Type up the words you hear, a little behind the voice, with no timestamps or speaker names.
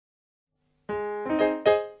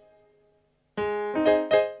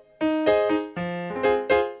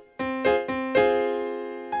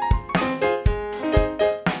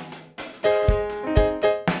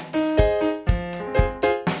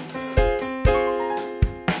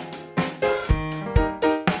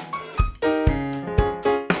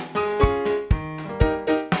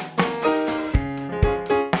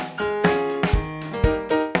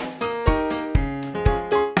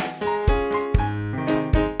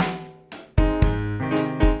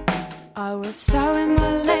Sewing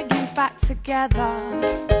my leggings back together,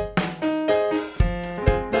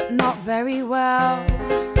 but not very well.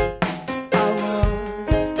 I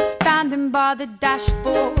was standing by the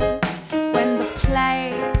dashboard when the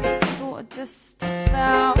plane sort of just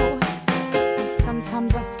fell.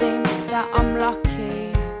 Sometimes I think that I'm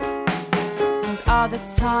lucky, and other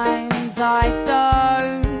times I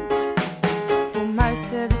don't. Well,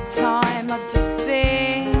 most of the time I just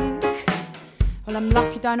think, well, I'm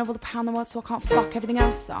lucky, don't have all the power in the world, so I can't fuck everything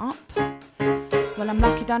else up. Well, I'm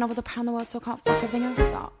lucky, don't have all the power in the world, so I can't fuck everything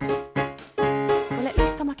else up. Well, at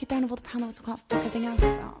least I'm lucky, don't have all the power in the world, so I can't fuck everything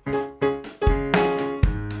else up.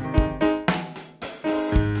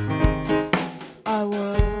 I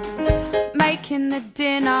was making the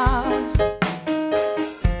dinner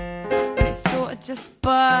and it sort of just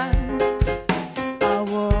burnt. I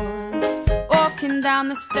was walking down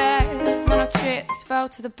the stairs when I tripped, fell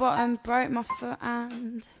to the bottom, broke my foot,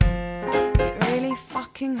 and it really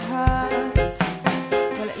fucking hurt.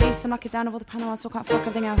 Well, at least I'm lucky, down of all the power in the world, so I can't fuck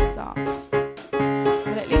everything else up.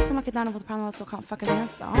 Well, at least I'm lucky, down of all the power in the world, so I can't fuck everything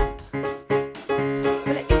else up.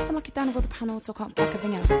 Well, at least I'm lucky, down of all the power in the world, so I can't fuck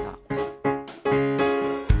everything else up.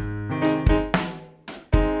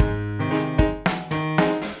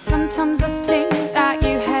 Sometimes I think that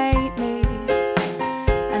you hate me,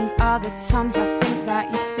 and other times I think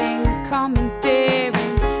that you think I'm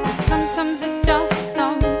endearing. Sometimes I just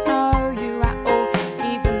don't know you at all,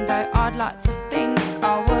 even though I'd like to think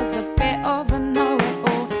I was a bit of a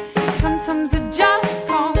know-it-all. Sometimes I just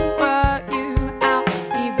can't work you out,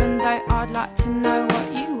 even though I'd like to know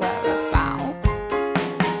what you were about.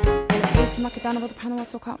 Well, at least I'm lucky, down of all the power in the world,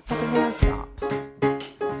 so I can't fuck everything else up.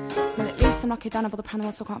 Well, at least I'm lucky, down of all the power in the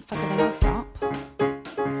world, so I can't fuck everything else up.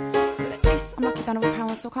 Well, at least I'm lucky, down of all the power in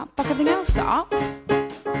the world, so I can't fuck everything else up.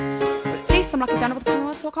 Well, at least I'm lucky, down of all the power in the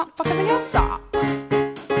world, so I can't fuck everything else up.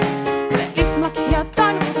 Well, at least I'm lucky, yeah,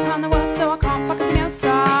 down of all the power in the world, so I can't fuck everything else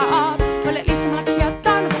up. Well, at least I'm lucky, yeah,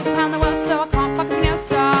 down of all the power in the world, so I can't fuck everything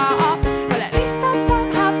else up. Well, at least I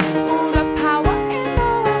don't have all the power in the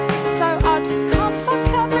world, so I just can't fuck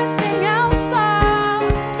everything else up.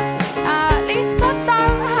 At least I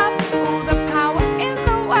don't have all the power in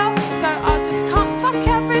the world, so I just can't fuck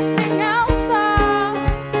everything else up.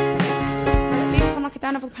 Well, at least I'm lucky,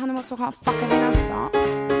 down of all the power in the world, so I can't fuck everything else up.